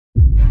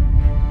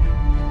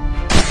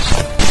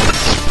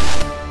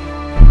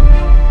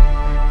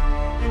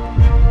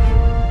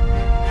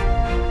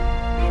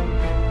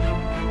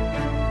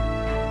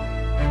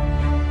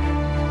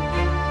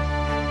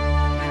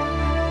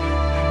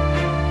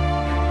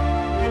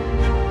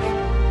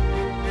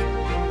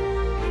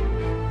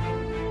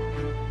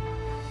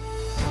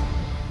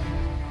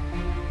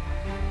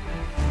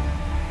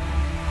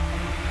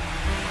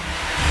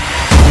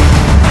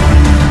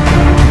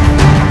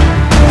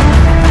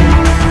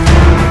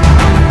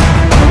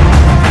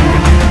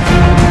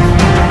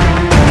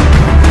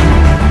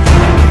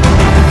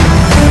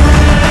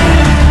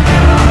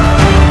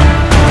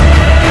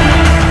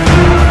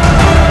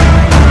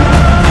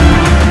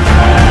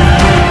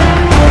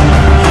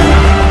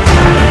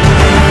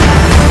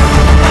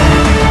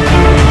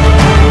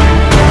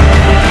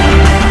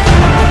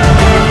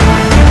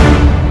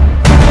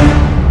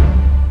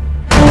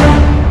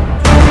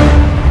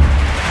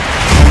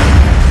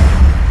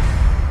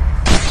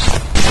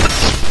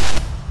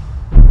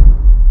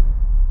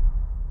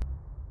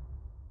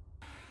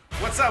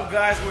up,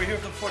 guys? We're here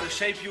for the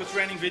Shape You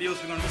training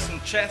videos. We're gonna do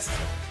some chest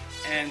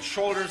and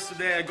shoulders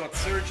today. I got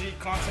Sergi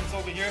Constance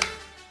over here.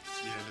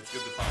 Yeah, let's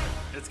get the pump.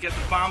 Let's get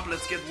the pump,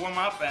 let's get warm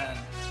up and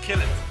kill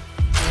it.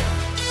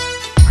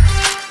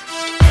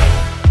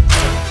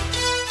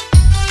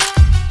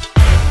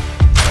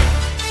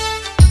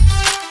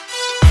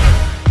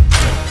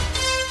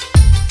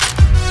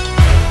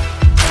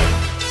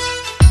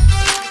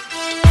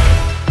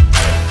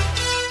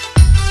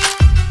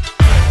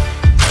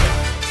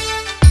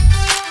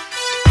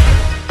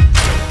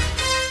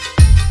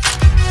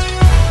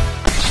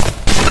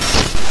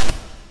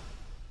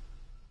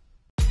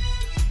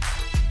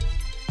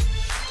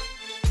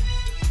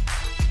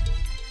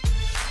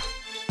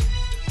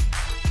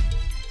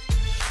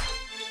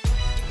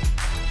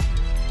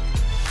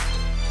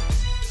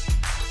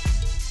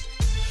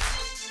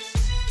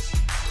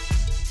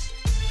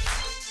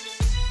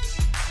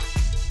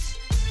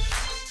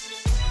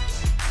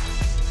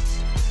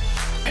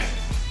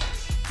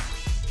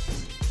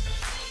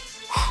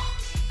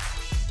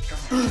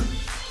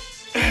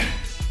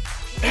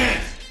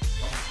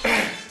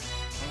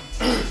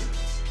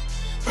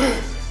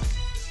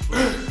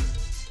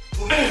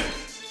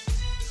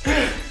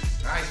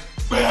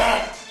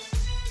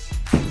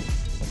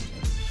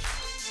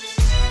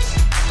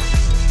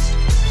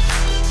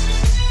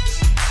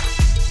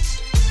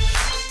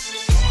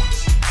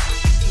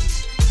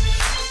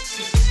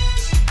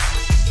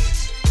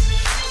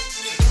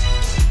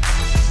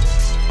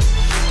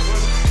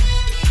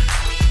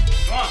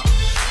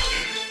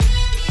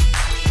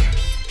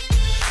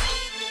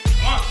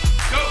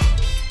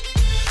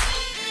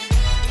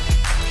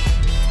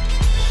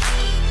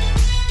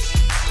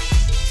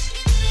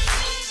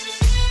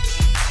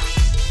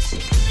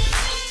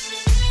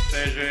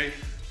 Sergi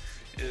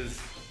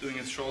is doing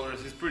his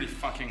shoulders. He's pretty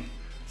fucking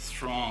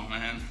strong,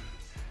 man.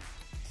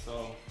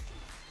 So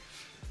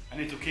I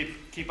need to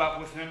keep up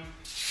with him.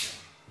 Yeah.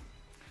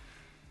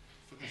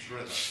 Fucking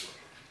shred that.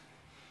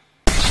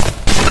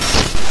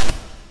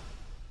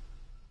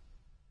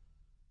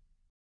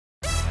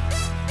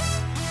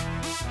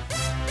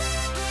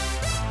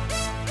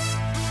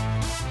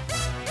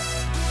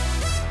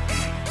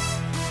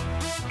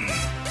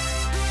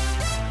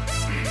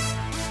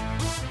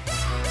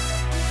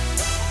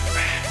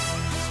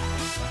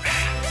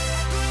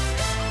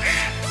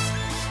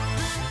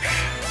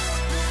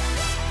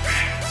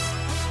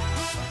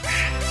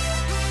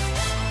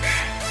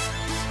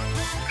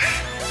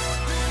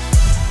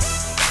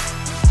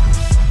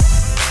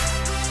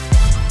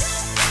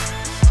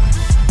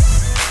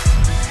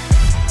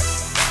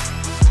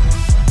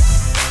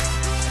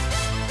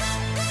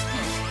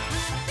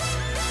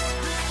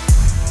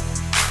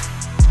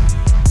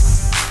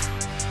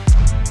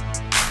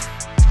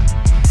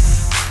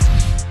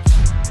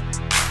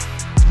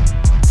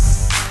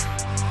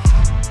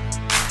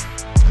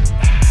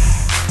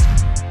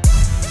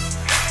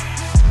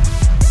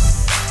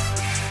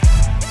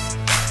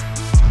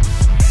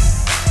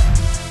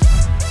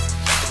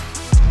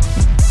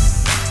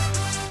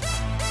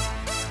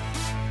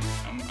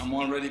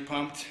 Already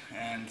pumped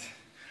and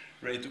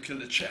ready to kill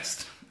the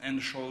chest and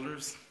the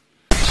shoulders.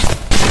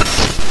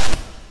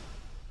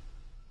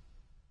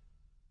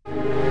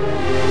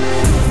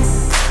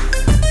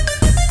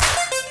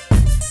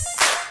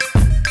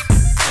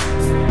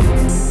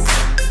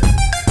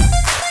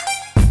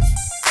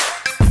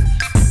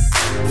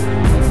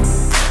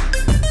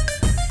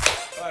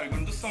 Alright, we're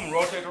going to do some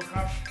rotator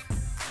cuff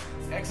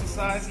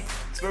exercise.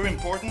 It's very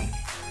important.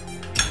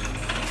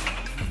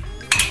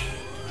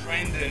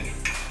 Train the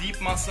deep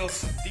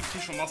muscles, deep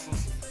tissue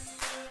muscles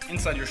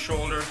inside your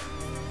shoulder.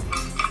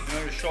 You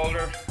know, your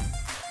shoulder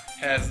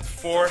has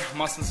 4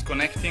 muscles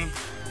connecting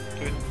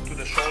to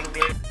the shoulder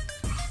blade.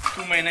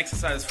 2 main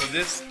exercises for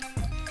this.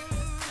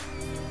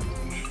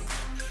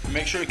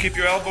 Make sure you keep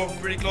your elbow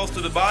pretty close to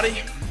the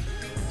body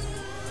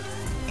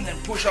and then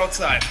push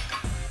outside.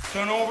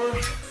 Turn over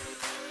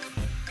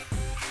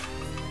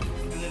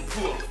and then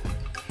pull.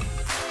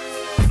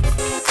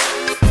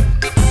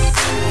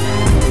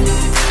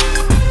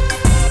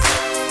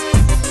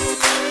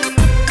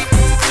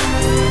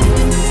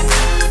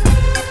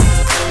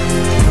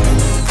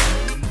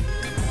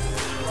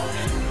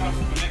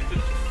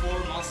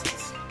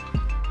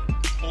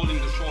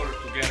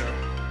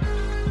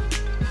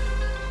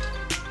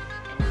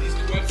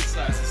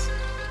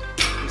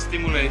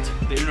 Stimulate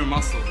the inner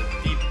muscle, the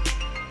deep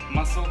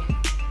muscle.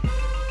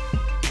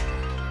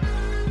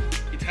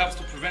 It helps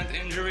to prevent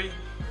injury,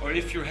 or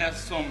if you have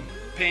some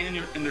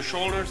pain in the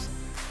shoulders,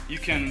 you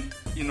can,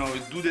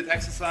 do that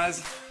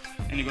exercise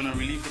and you're gonna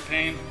relieve the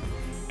pain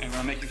and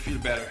gonna make you feel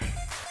better.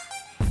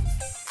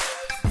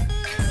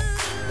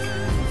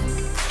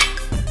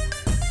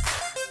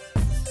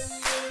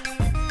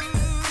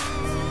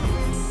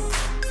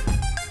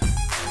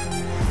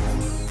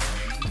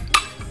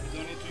 You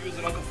don't need to use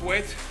a lot of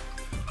weight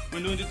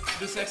when doing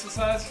this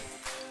exercise,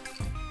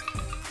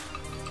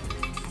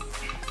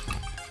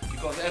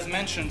 because as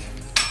mentioned,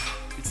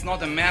 it's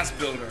not a mass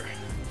builder.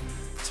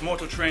 It's more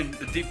to train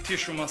the deep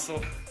tissue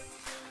muscle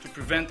to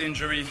prevent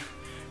injury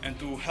and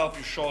to help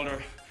your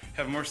shoulder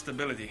have more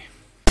stability.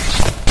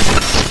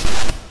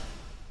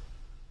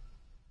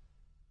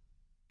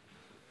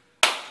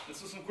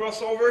 Let's do some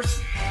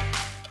crossovers.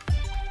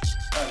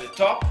 At the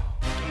top,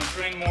 you're going to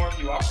train more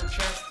your upper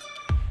chest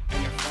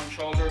and your front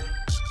shoulder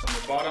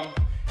from the bottom.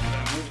 You're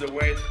going to move the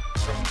weight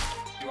from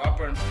your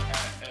upper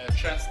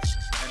chest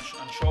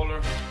and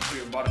shoulder to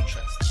your bottom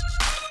chest.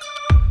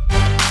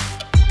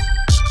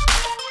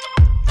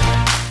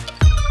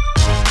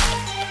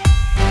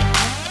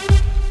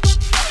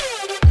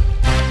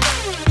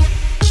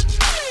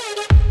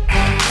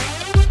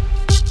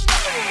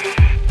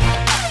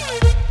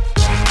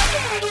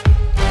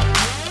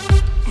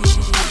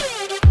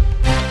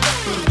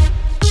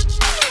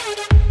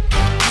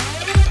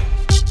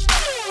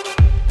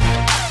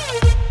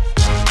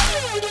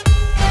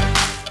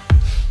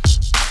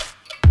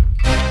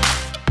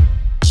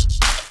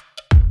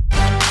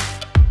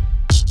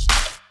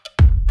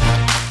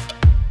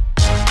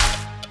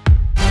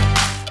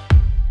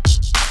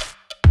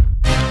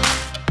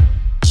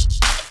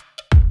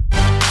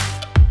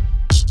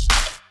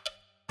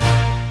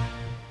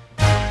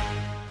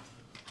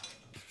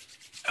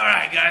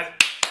 Alright guys,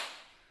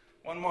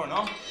 one more,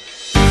 no?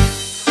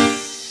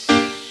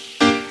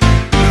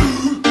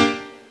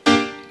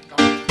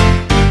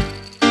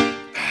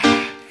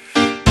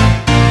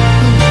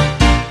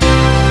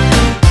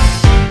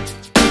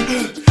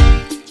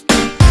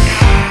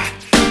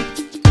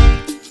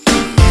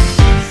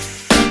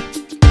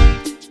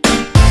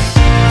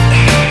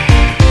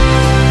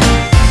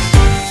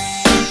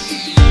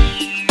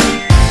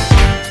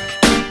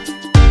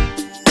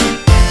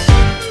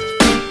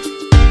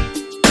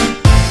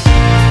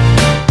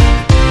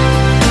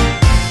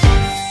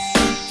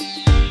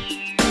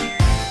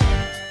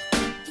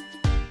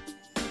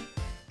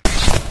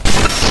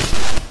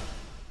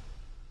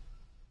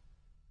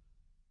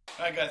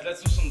 Alright guys,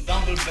 let's do some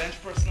dumbbell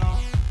bench press now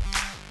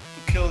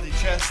to kill the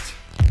chest.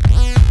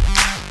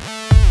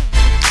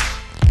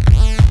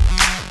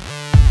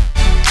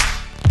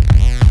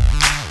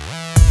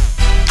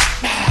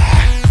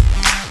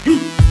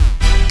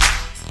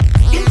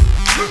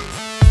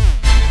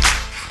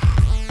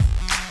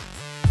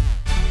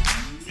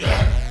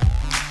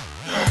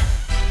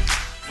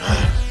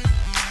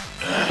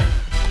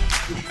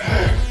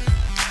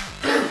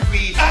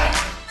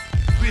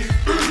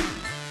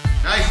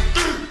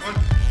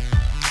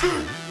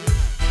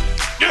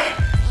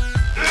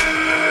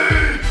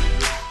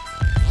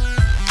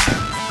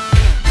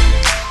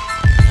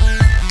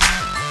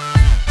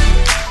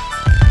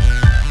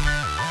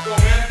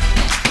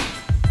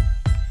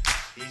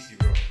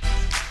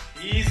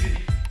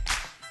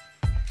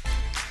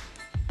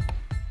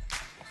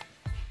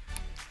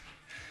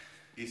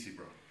 Easy,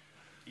 bro.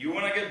 You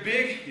want to get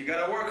big, you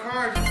gotta work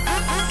hard.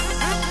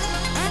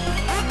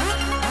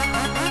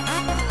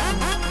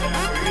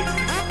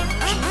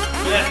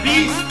 Yeah,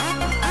 peace.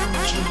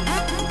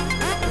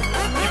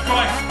 Keep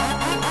going.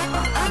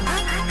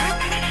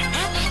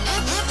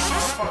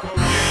 Fuck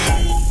over here.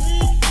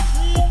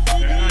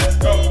 Very nice.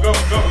 Go, go,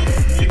 go.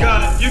 You got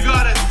it. You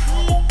got it.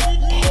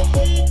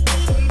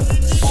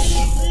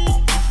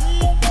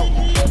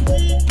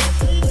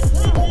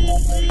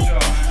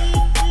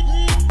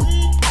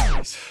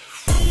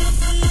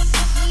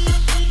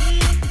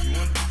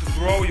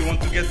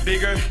 Get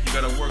bigger, you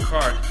gotta work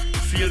hard.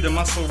 Feel the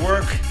muscle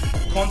work,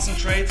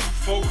 concentrate,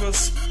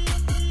 focus,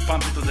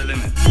 pump it to the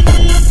limit.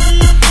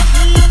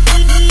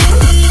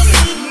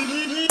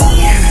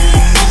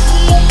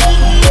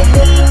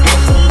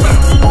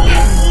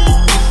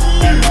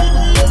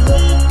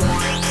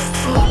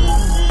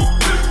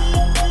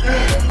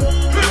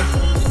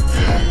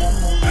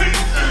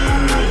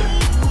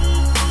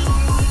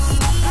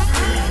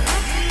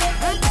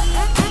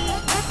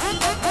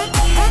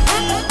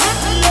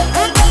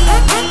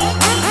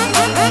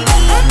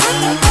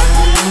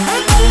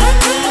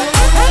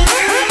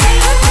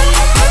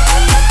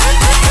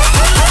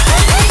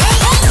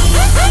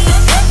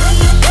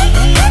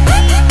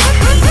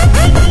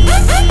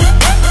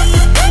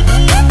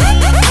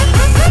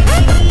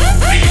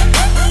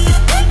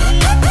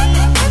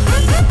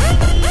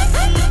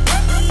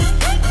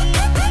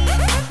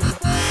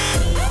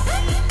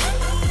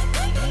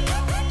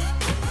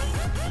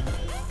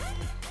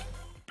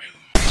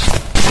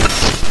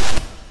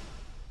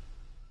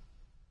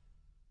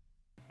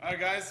 Alright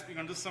guys, we're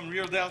going to do some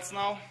rear delts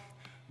now.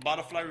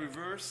 Butterfly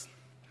reverse.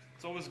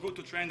 It's always good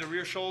to train the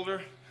rear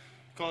shoulder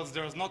because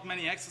there's not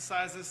many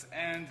exercises,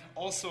 and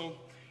also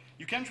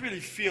you can't really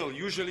feel,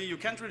 usually you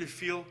can't really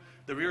feel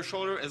the rear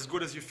shoulder as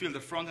good as you feel the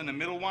front and the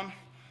middle one.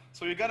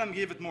 So you got to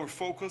give it more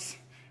focus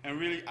and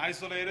really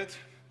isolate it,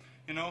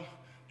 you know,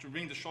 to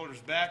bring the shoulders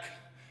back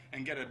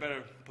and get a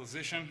better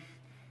position.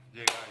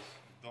 Yeah guys,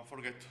 don't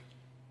forget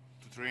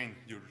to train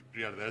your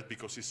rear delt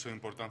because it's so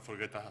important for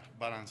get a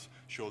balanced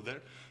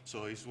shoulder.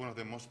 So it's one of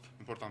the most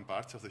important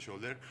parts of the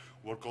shoulder.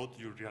 Work out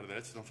your rear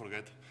delts, don't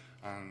forget,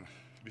 and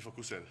be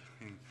focused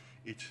in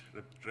each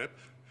rep,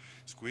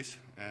 squeeze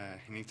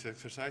in each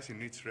exercise,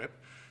 in each rep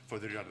for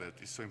the rear delt.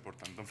 It's so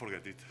important, don't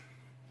forget it.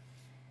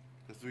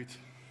 Let's do it.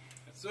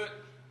 Let's do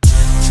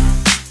it.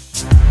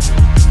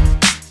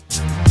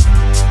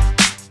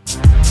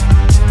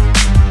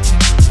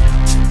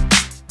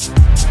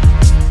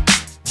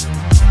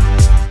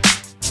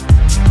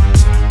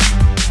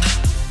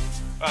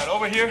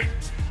 over here,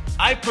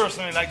 I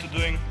personally like to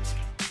doing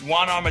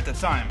one arm at a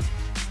time,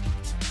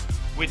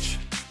 which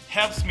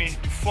helps me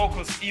to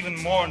focus even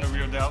more on the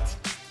rear delts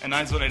and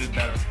isolate it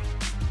better.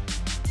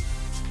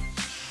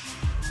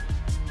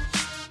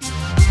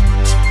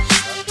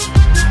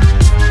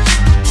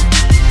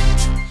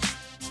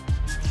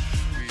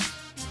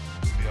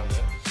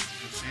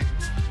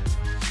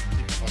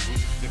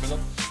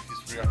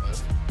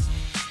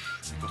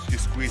 Because he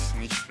squeezed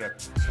in each rep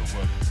so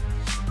well.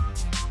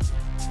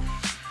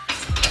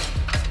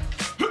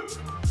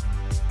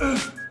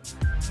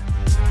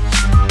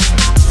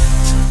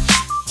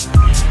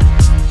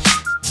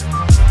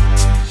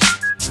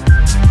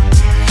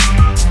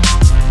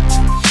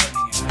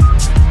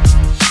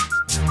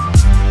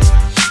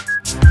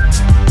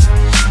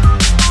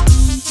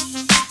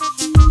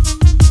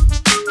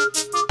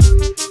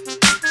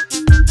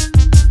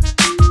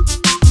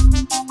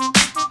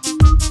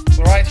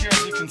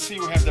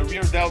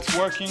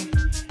 Working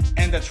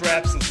and the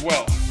traps as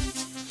well.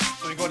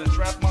 So you got the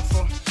trap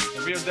muscle,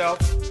 the rear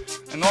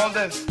delts, and all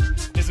this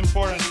is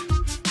important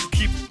to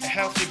keep a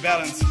healthy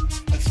balance,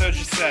 as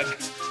Sergi said,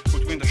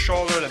 between the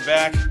shoulder, the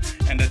back,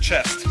 and the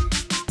chest.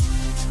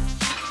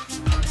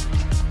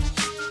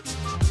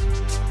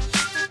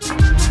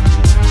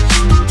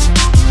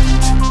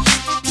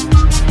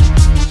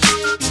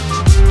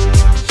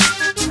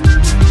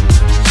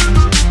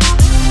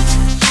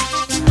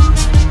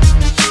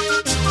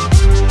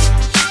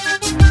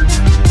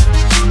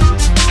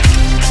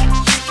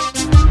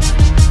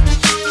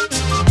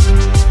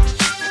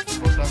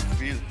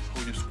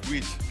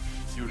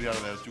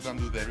 You can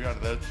do the rear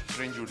delt,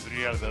 train your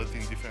rear delt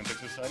in different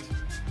exercises.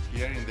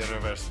 Here in the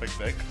reverse pec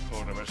deck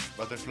or reverse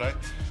butterfly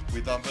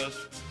with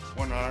dumbbells,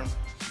 one arm,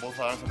 both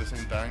arms at the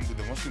same time. But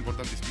the most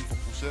important is be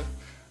focused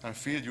and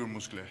feel your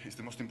muscle. It's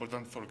the most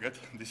important. Forget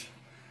this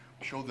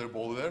shoulder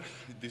boulder,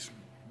 this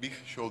big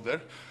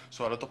shoulder.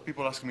 So a lot of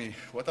people ask me,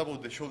 what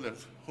about the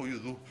shoulders? How you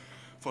do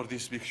for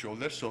this big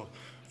shoulder? So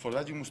for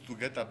that you must to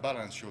get a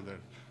balanced shoulder,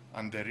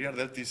 and the rear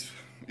delt is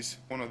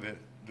one of the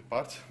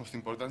parts most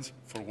important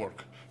for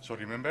work. So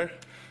remember,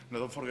 now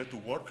don't forget to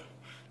work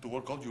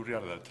out your rear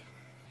delt.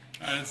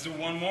 Alright, let's do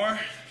one more.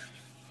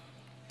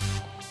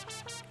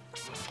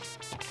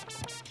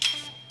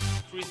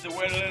 Squeeze the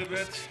weight a little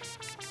bit.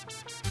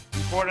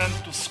 Important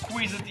to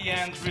squeeze at the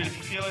end, really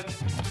feel it.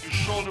 Your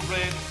shoulder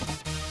blade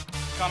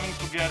coming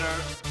together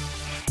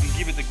and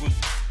give it a good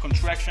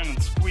contraction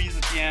and squeeze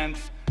at the end,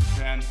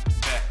 then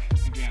back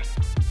again.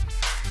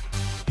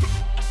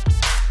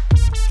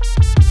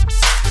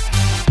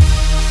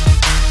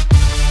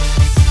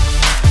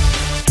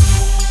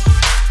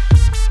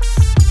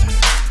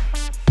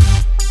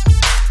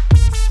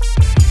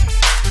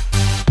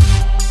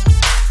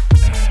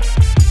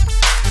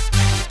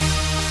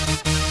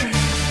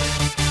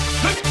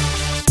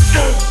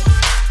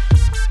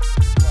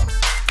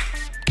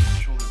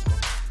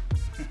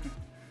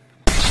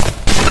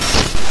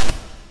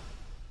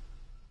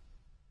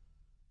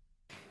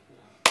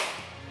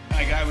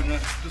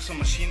 Do some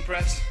machine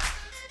press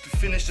to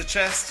finish the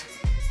chest,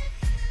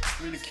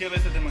 really kill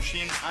it at the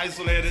machine,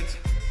 isolate it.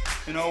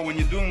 You know, when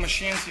you're doing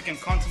machines, you can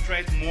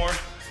concentrate more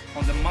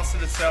on the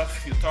muscle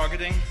itself you're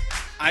targeting,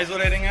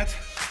 isolating it,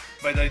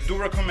 but I do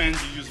recommend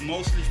you use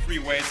mostly free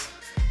weights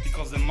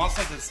because the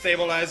muscles that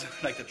stabilize,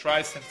 like the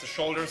triceps, the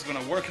shoulders, are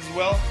gonna work as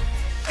well,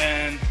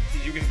 and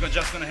you're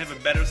just gonna have a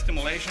better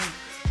stimulation.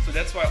 So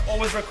that's why I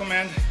always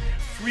recommend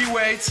free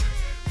weights,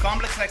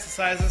 complex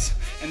exercises,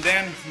 and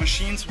then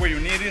machines where you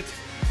need it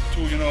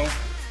to, you know,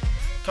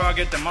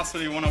 target the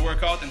muscle you want to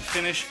work out and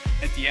finish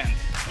at the end.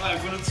 Alright,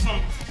 we're gonna do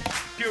some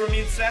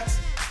pyramid sets,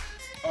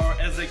 or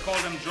as they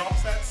call them, drop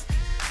sets.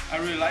 I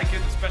really like it,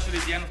 especially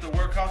at the end of the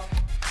workout.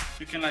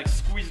 You can like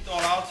squeeze it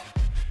all out,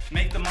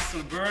 make the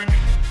muscle burn.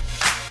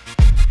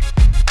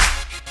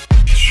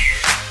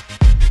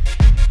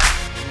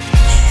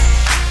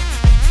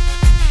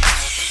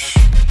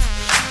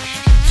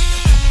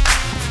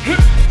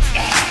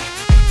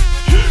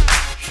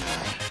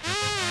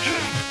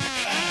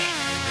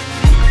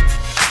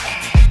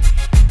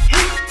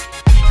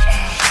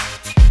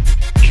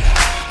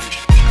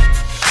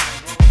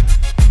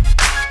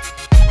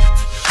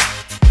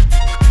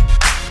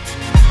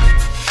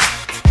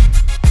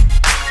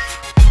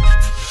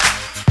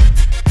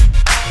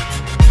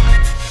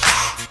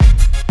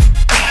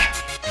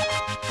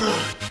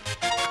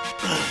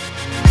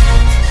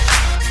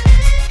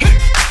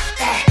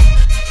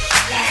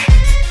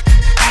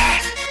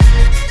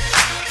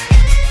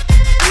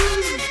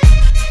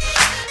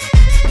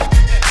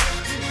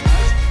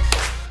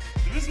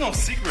 No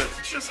secret,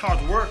 it's just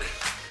hard work.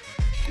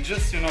 It's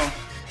just, you know,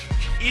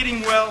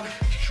 eating well,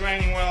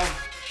 training well,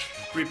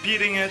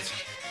 repeating it.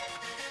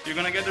 You're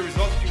gonna get the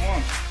results you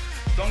want.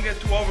 Don't get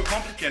too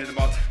overcomplicated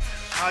about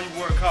how you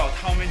work out,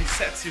 how many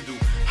sets you do,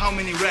 how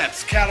many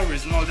reps,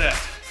 calories and all that.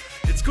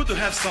 It's good to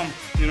have some,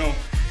 you know,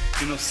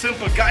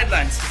 simple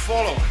guidelines to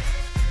follow.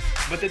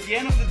 But at the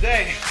end of the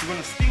day, you're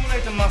gonna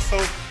stimulate the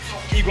muscle,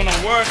 you're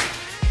gonna work,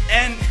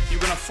 and you're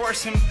gonna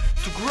force him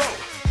to grow.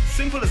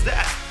 Simple as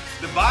that.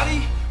 The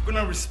body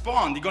gonna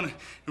respond, you're gonna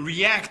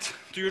react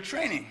to your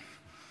training.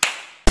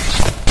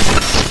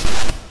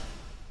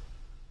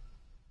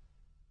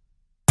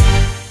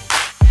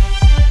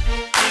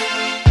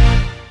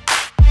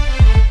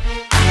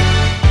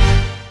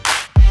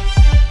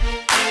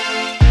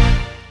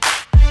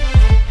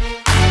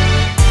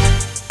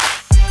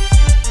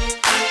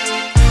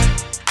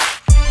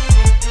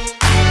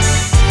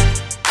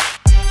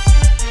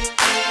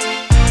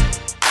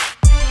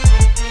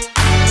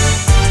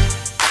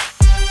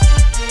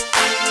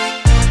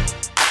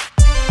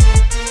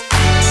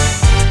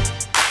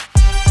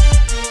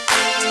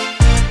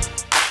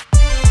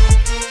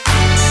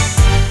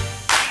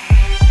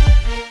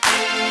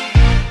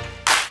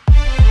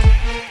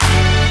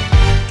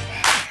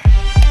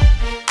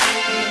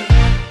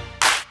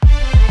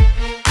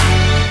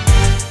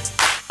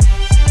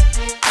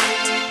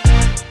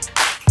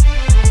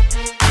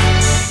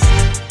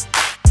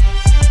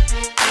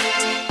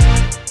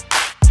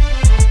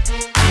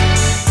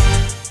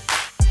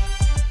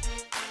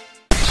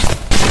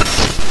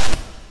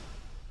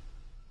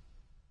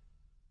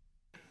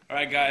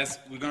 Alright guys,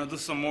 we're gonna do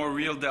some more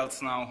rear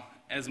delts now.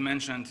 As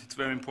mentioned, it's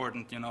very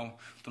important, you know,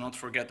 to not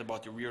forget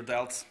about your rear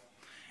delts.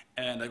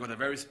 And I got a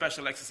very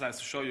special exercise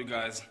to show you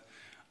guys.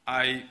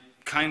 I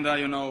kinda,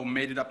 you know,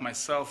 made it up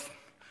myself,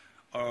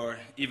 or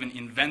even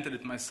invented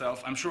it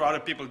myself. I'm sure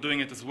other people are doing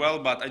it as well,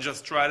 but I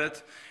just tried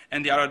it.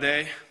 And the other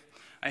day,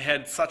 I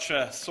had such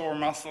a sore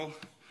muscle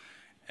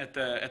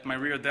at my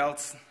rear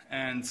delts,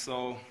 and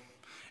so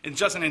it's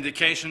just an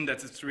indication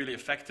that it's really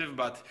effective,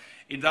 but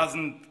it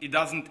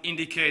doesn't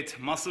indicate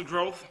muscle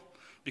growth,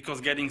 because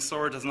getting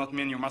sore does not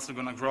mean your muscle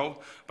gonna grow,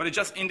 but it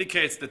just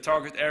indicates the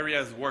target area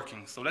is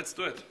working. So let's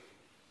do it.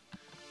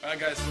 Alright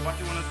guys, so what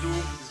you wanna do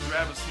is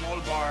grab a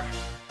small bar.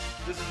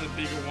 This is a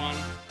bigger one.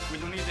 We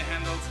don't need the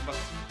handles, but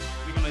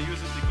we're gonna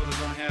use it because I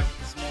don't have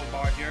a small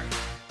bar here,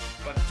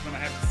 but it's gonna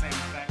have the same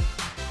effect.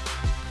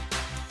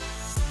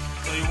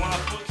 So you wanna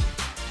put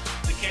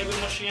the cable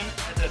machine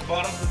at that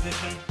bottom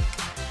position.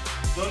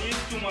 Don't use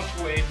too much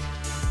weight.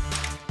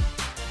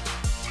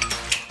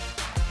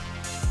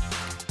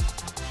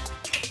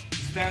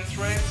 Stand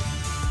straight,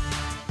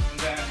 and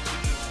then you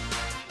just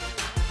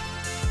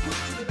push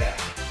to the back.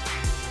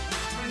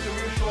 Squeeze the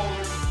rear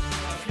shoulder.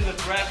 I feel the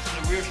traps in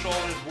the rear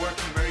shoulder is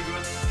working very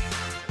good.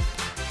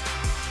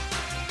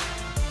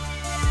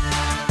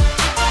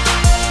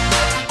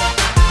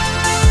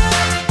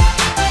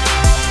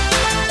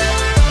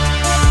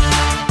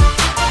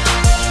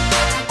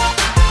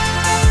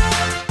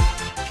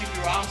 Keep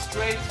your arms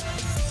straight,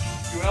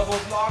 your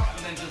elbows locked,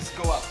 and then just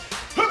go up.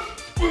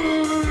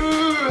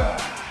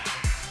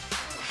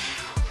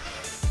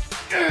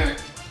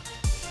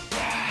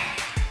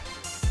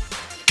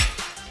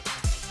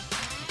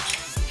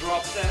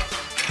 Drop set.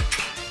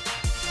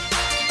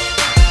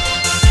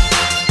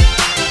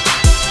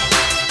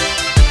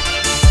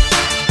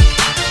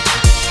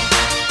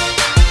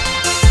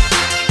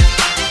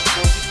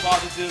 Focus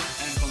positive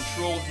and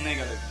controlled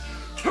negative.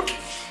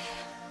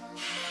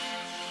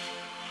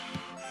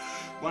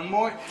 One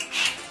more.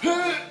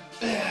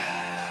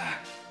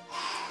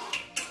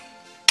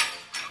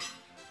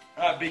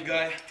 Alright, big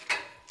guy.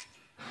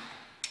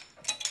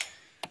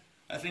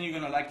 I think you're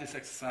gonna like this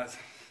exercise.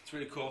 It's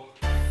really cool.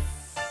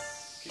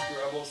 Keep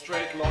your elbows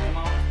straight, lock them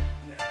out.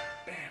 Yeah,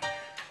 bam.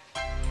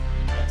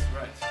 That's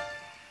right.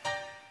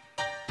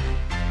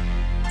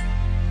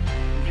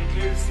 You can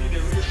clearly see the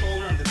rear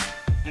shoulder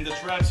and the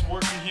traps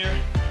working here.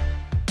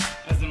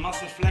 As the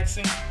muscle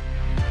flexing,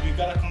 you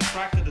gotta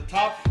contract at the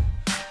top.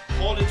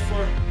 Hold it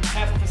for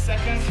half of a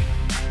second.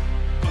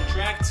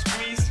 Contract,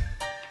 squeeze,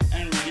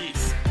 and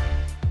release.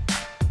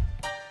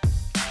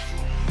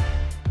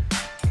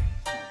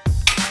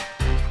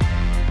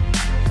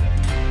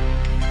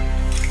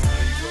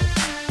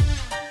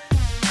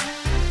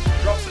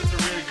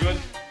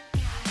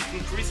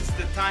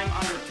 Time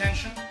under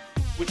tension,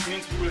 which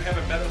means we will have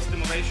a better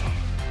stimulation.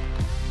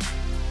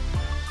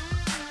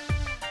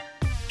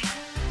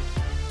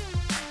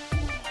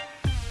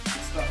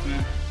 Good stuff,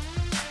 man.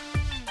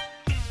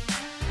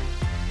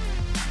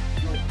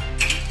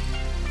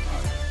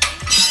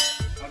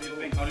 How do you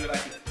think? How do you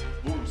like it?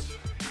 Burns.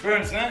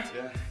 Burns, huh?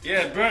 Yeah.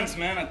 Yeah, it burns,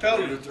 man. I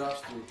tell you. Too.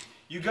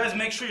 You guys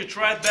make sure you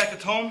try it back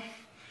at home,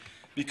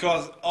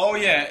 because oh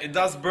yeah, it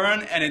does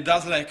burn, and it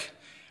does like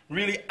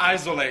really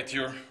isolate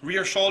your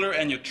rear shoulder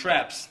and your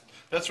traps.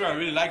 That's why I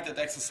really like that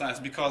exercise,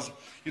 because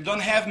you don't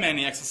have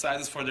many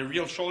exercises for the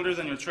rear shoulders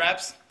and your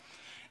traps,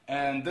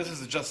 and this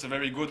is just a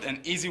very good and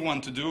easy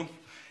one to do,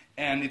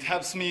 and it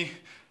helps me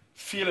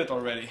feel it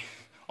already.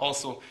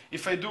 Also,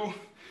 if I do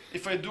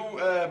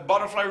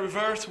butterfly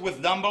reverse with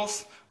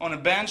dumbbells on a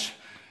bench,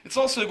 it's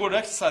also a good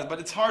exercise, but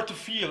it's hard to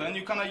feel, and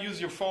you kind of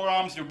use your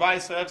forearms, your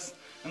biceps,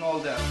 and all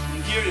that.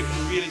 And here you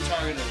can really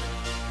target it.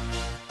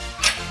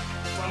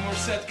 One more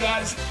set,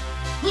 guys.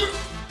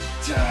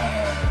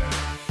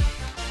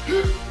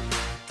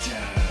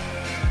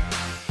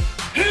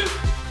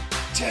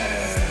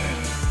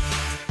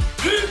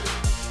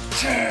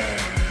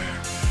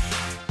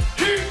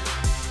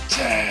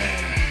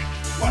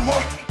 One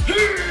more.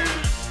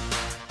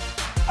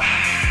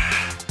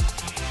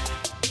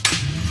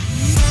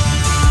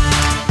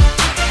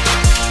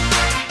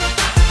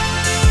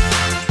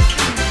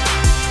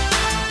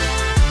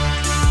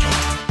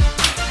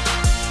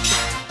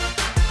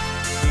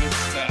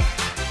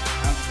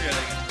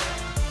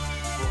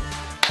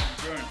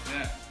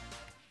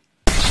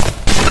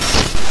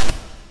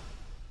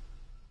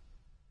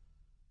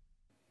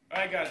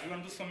 Alright guys, we're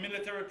gonna do some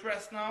military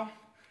press now.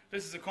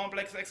 This is a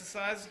complex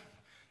exercise.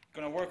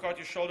 Gonna work out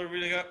your shoulder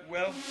really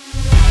well.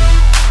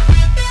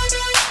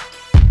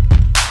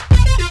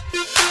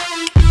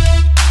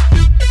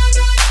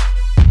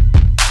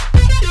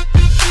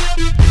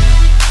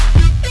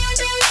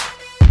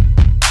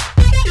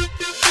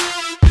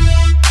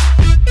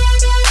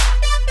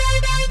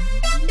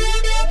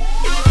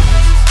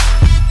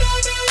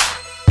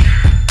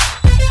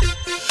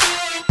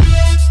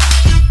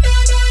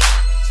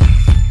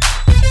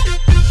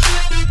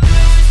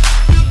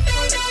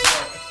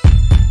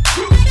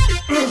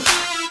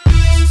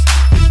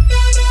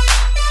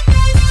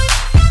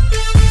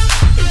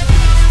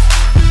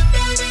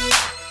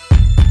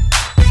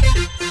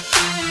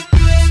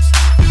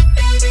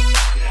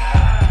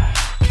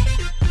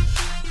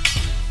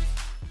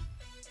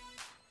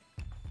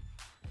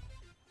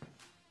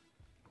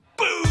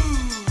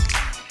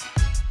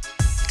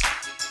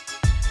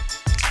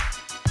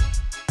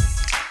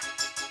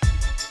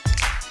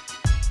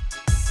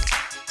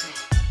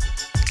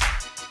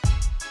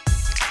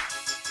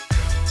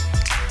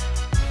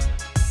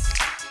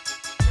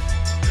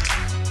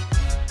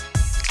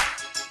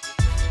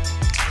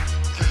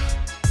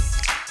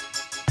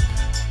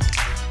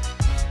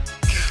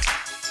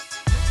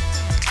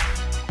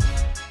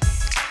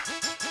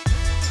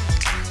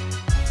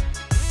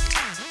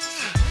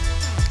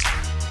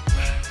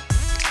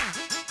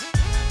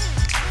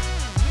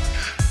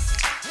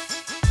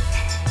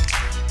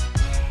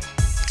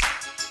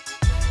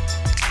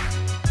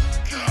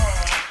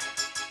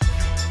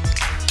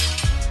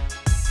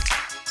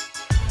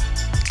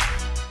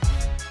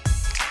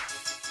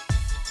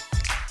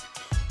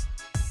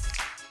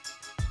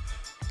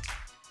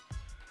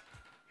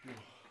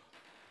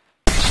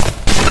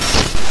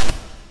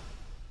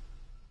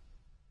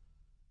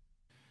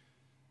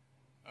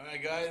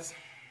 Alright guys,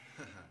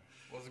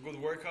 was a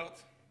good workout?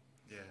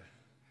 Yeah.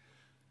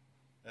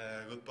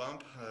 Good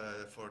pump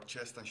for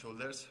chest and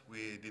shoulders.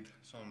 We did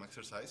some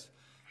exercise.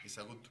 It's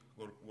a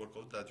good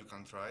workout that you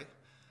can try.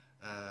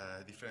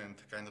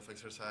 Different kind of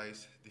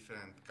exercise,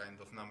 different kind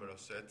of number of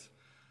sets,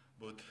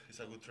 but it's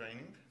a good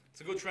training. It's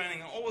a good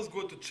training, always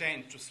good to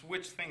change, to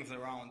switch things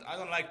around. I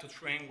don't like to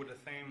train with the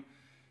same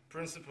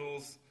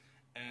principles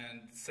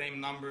and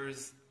same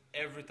numbers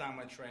every time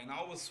I train. I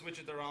always switch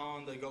it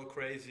around, I go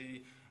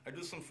crazy, I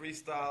do some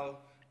freestyle,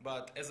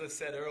 but as I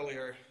said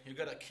earlier, you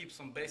gotta keep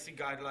some basic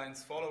guidelines,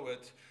 follow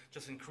it,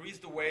 just increase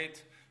the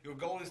weight. Your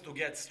goal is to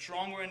get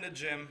stronger in the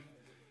gym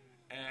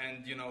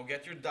and, you know,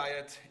 get your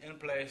diet in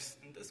place,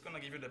 and this is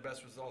gonna give you the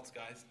best results,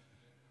 guys.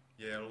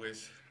 Yeah,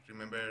 always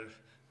remember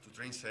to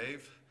train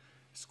safe,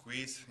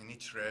 squeeze in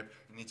each rep,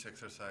 in each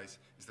exercise.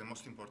 It's the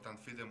most important.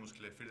 Feel the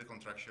muscle, feel the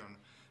contraction,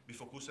 be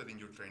focused in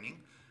your training,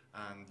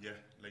 and yeah,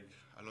 like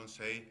Alon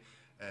say,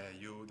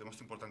 the most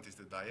important is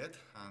the diet,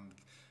 and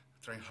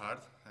train hard,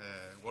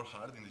 work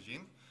hard in the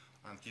gym,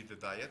 and keep the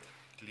diet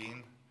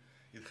clean,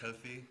 eat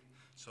healthy,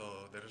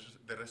 so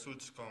the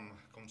results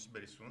comes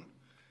very soon.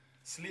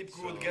 Sleep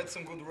good, get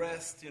some good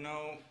rest, you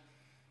know,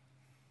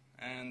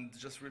 and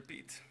just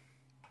repeat.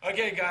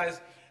 Okay guys,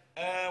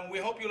 we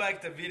hope you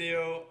liked the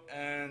video,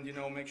 and you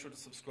know, make sure to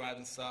subscribe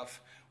and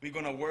stuff. We're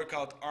gonna work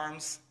out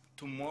arms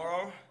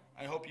tomorrow.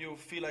 I hope you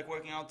feel like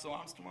working out some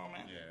arms tomorrow,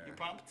 man. Yeah. You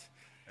pumped?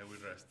 I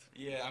will rest.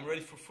 Yeah, I'm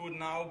ready for food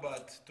now,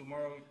 but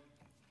tomorrow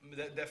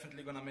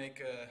definitely gonna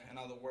make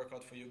another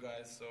workout for you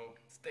guys, so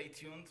stay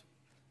tuned.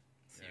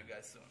 See you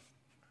guys soon.